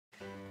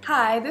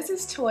Hi, this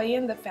is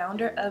Toyin, the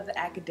founder of the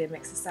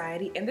Academic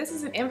Society, and this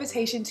is an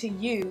invitation to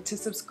you to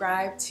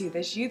subscribe to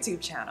this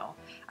YouTube channel.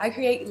 I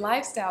create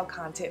lifestyle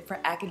content for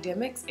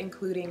academics,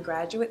 including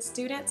graduate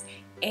students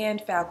and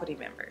faculty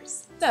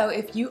members. So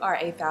if you are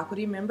a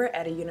faculty member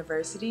at a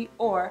university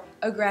or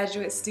a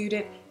graduate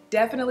student,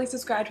 definitely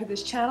subscribe to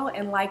this channel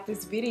and like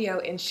this video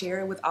and share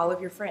it with all of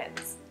your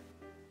friends.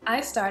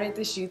 I started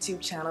this YouTube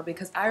channel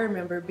because I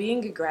remember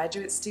being a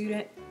graduate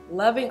student,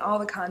 loving all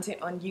the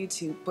content on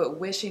YouTube, but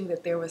wishing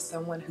that there was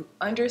someone who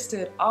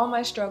understood all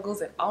my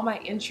struggles and all my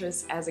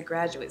interests as a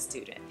graduate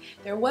student.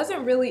 There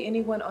wasn't really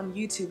anyone on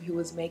YouTube who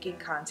was making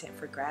content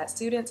for grad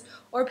students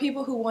or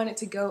people who wanted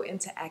to go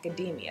into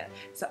academia.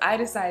 So I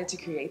decided to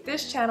create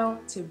this channel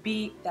to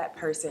be that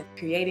person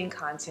creating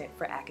content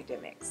for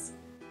academics.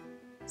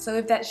 So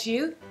if that's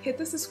you, hit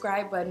the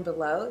subscribe button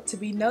below to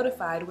be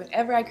notified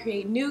whenever I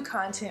create new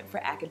content for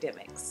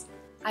academics.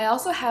 I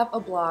also have a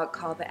blog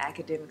called the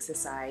Academic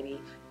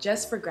Society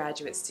just for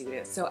graduate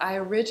students. So I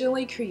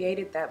originally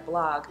created that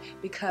blog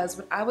because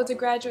when I was a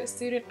graduate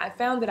student, I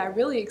found that I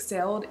really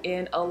excelled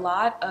in a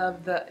lot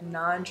of the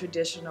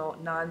non-traditional,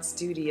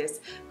 non-studious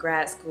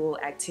grad school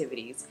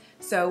activities.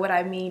 So what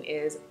I mean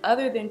is,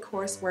 other than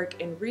coursework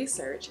and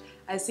research,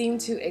 I seem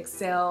to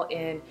excel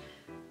in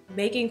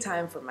making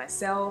time for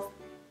myself,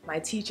 my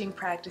teaching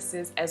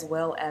practices, as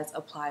well as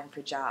applying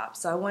for jobs.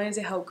 So I wanted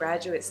to help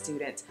graduate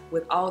students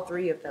with all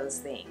three of those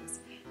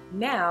things.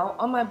 Now,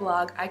 on my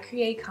blog, I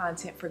create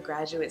content for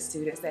graduate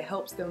students that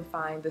helps them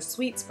find the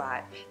sweet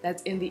spot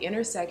that's in the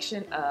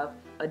intersection of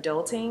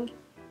adulting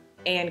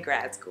and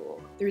grad school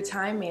through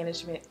time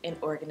management and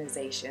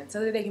organization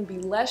so that they can be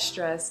less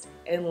stressed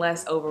and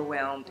less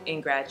overwhelmed in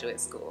graduate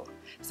school.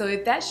 So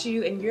if that's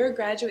you and you're a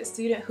graduate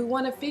student who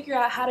want to figure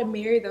out how to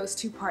marry those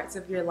two parts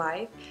of your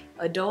life,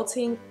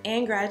 adulting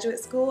and graduate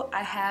school,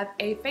 I have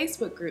a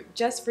Facebook group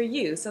just for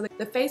you. So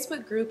the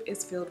Facebook group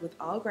is filled with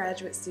all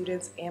graduate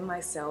students and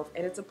myself,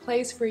 and it's a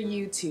place for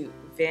you to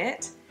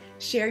vent,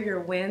 share your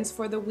wins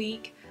for the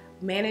week,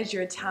 manage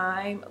your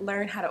time,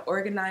 learn how to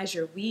organize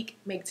your week,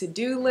 make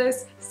to-do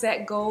lists,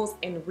 set goals,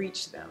 and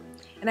reach them.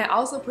 And I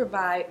also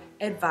provide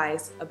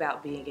advice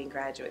about being in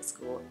graduate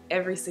school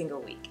every single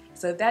week.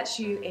 So if that's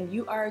you and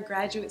you are a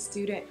graduate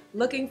student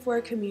looking for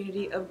a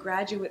community of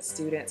graduate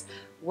students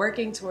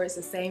working towards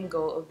the same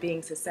goal of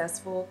being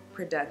successful,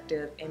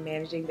 productive, and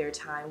managing their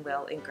time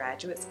well in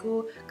graduate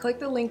school, click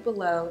the link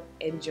below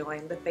and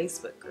join the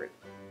Facebook group.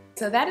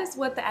 So that is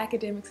what the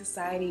Academic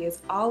Society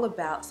is all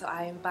about, so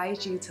I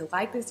invite you to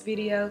like this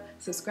video,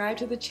 subscribe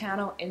to the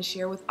channel, and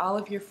share with all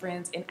of your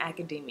friends in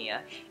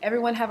academia.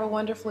 Everyone have a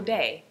wonderful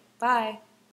day. Bye!